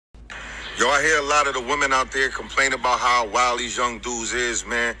Yo, I hear a lot of the women out there complain about how wild these young dudes is,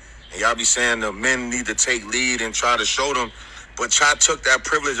 man. And y'all be saying the men need to take lead and try to show them. But y'all took that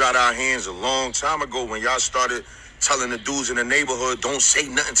privilege out of our hands a long time ago when y'all started telling the dudes in the neighborhood, don't say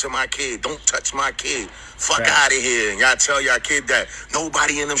nothing to my kid. Don't touch my kid. Fuck out of here. And y'all tell y'all kid that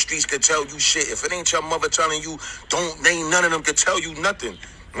nobody in them streets could tell you shit. If it ain't your mother telling you, ain't none of them could tell you nothing.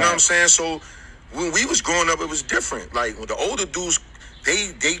 You know what I'm saying? So when we was growing up, it was different. Like, when the older dudes,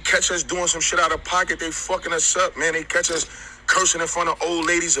 they catch us doing some shit out of pocket, they fucking us up, man. They catch us cursing in front of old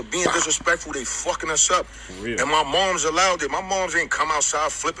ladies or being disrespectful, they fucking us up. And my mom's allowed it. My mom's ain't come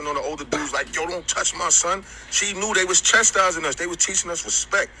outside flipping on the older dudes like, yo, don't touch my son. She knew they was chastising us. They was teaching us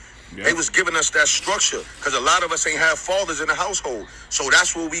respect. Yep. They was giving us that structure because a lot of us ain't have fathers in the household. So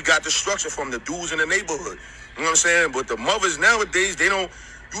that's where we got the structure from, the dudes in the neighborhood. You know what I'm saying? But the mothers nowadays,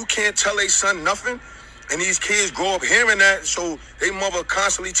 you can't tell a son nothing. And these kids grow up hearing that, so they mother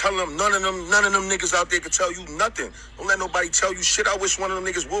constantly telling them, none of them niggas out there can tell you nothing. Don't let nobody tell you shit. I wish one of them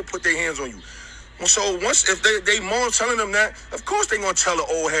niggas will put their hands on you. So if they mom telling them that, of course they gonna tell the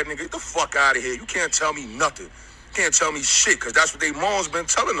old head nigga, get the fuck out of here. You can't tell me nothing. You can't tell me shit, because that's what they mom's been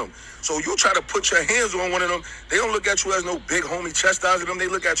telling them. So you try to put your hands on one of them, they don't look at you as no big homie chastising them. They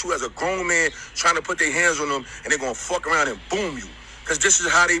look at you as a grown man trying to put their hands on them, and they gonna fuck around and boom you. Because this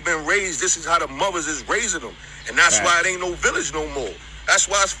is how they've been raised. This is how the mothers is raising them. And that's why it ain't no village no more. That's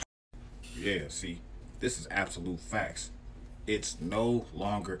why it's... Yeah, see, this is absolute facts. It's no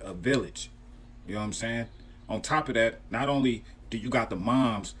longer a village. You know what I'm saying? On top of that, not only do you got the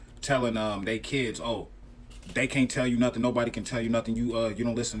moms telling they kids, oh, they can't tell you nothing. Nobody can tell you nothing. You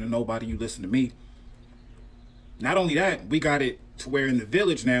don't listen to nobody. You listen to me. Not only that, we got it to where in the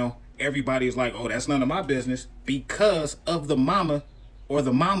village now, everybody is like, oh, that's none of my business, because of the mama or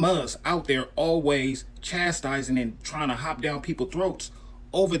the mamas out there always chastising and trying to hop down people's throats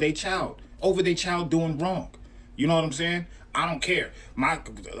over their child doing wrong. You know what I'm saying? I don't care.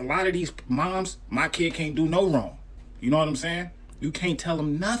 A lot of these moms, my kid can't do no wrong. You know what I'm saying? You can't tell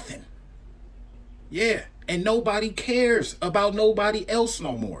them nothing. Yeah, and nobody cares about nobody else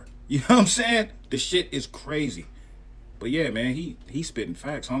no more. You know what I'm saying? The shit is crazy. But yeah, man, he spitting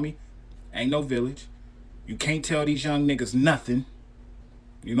facts, homie. Ain't no village. You can't tell these young niggas nothing.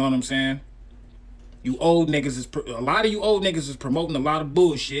 You know what I'm saying? You old niggas a lot of you old niggas is promoting a lot of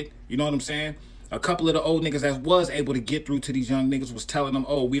bullshit. You know what I'm saying? A couple of the old niggas that was able to get through to these young niggas was telling them,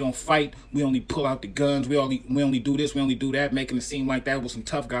 oh, we don't fight. We only pull out the guns. We only do this. We only do that. Making it seem like that was some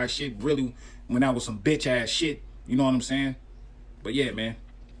tough guy shit. Really, when that was some bitch ass shit. You know what I'm saying? But yeah, man.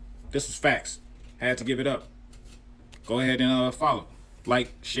 This was facts. Had to give it up. Go ahead and follow.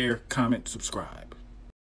 Like, share, comment, subscribe.